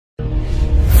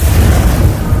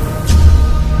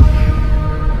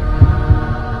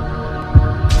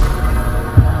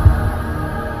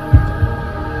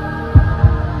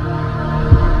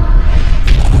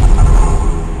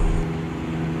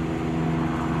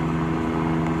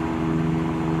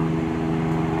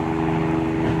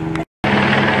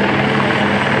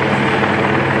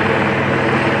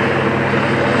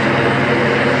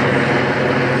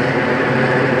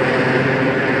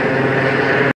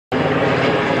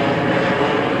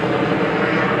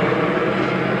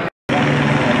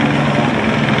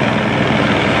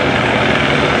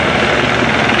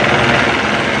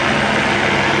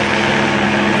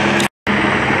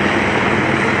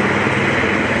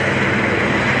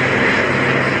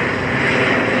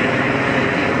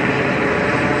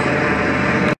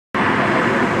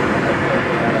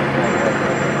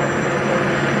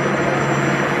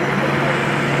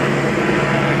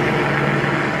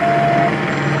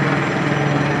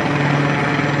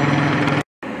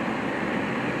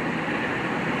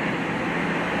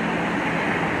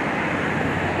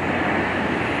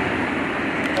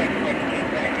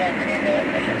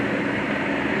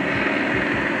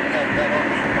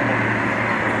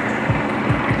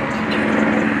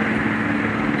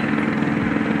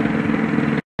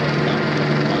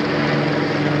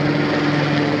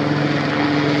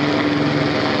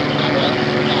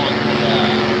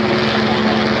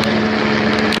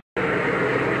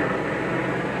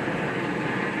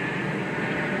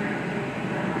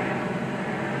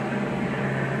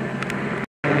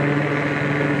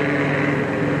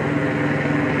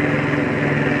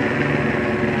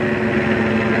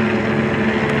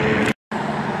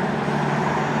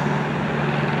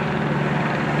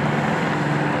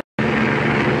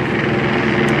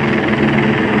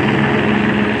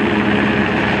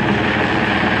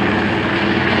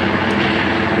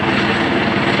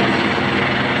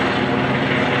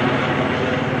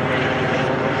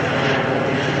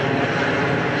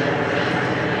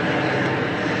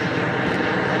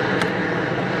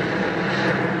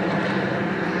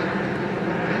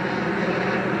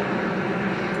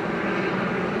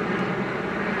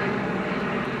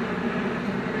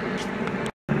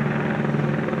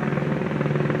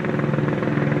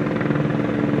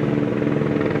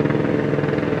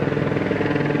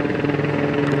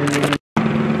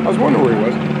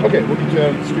get you out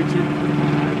of the streets here.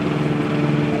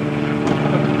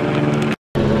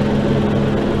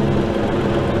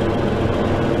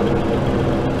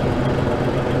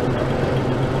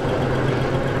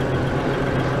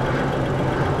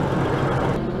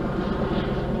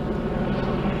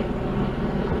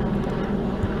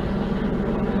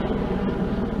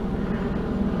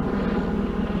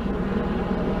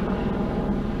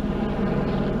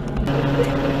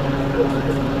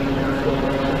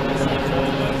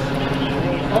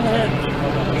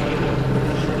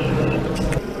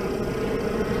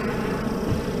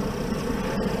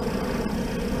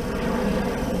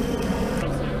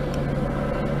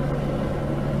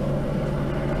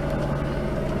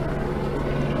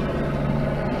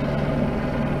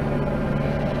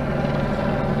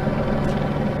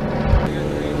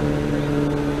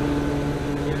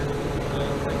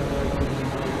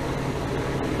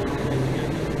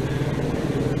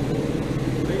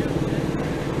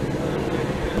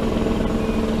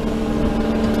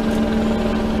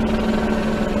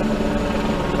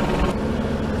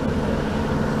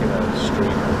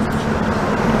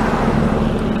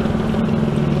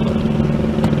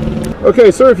 Okay,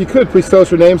 sir, if you could, please tell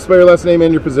us your name, spell your last name,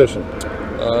 and your position.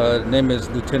 Name is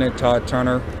Lieutenant Todd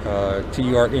Turner,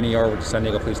 TURNER with the San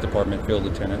Diego Police Department, Field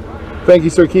Lieutenant. Thank you,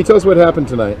 sir. Can you tell us what happened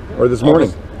tonight, or this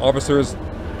morning? Officers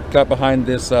got behind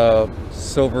this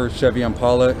silver Chevy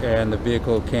Impala, and the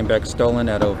vehicle came back stolen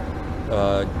out of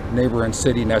neighboring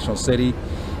city, National City.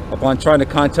 Upon trying to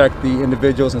contact the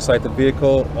individuals inside the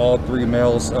vehicle, all three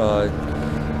males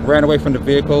ran away from the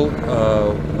vehicle.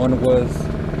 One was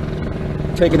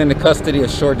taken into custody a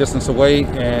short distance away,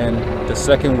 and the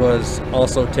second was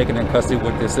also taken in custody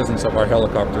with the assistance of our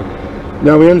helicopter.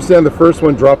 Now, we understand the first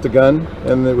one dropped a gun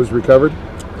and it was recovered?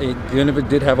 The individual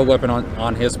did have a weapon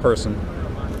on his person.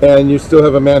 And you still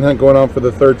have a manhunt going on for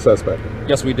the third suspect?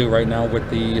 Yes, we do right now with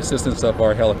the assistance of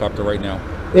our helicopter right now.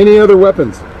 Any other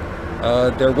weapons?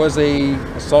 There was a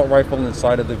assault rifle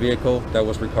inside of the vehicle that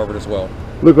was recovered as well.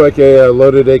 Looked like a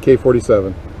loaded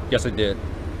AK-47? Yes, it did.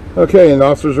 Okay, and the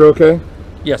officers are okay?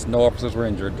 Yes, no officers were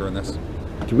injured during this.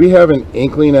 Do we have an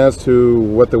inkling as to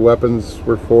what the weapons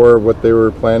were for, what they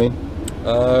were planning?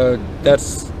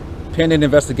 That's pending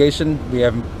investigation. We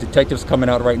have detectives coming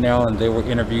out right now, and they will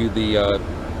interview the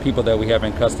people that we have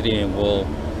in custody, and we'll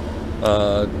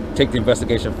take the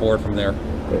investigation forward from there.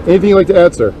 Anything you'd like to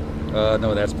add, sir?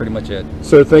 No, that's pretty much it.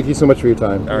 Sir, thank you so much for your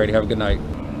time. All right, have a good night.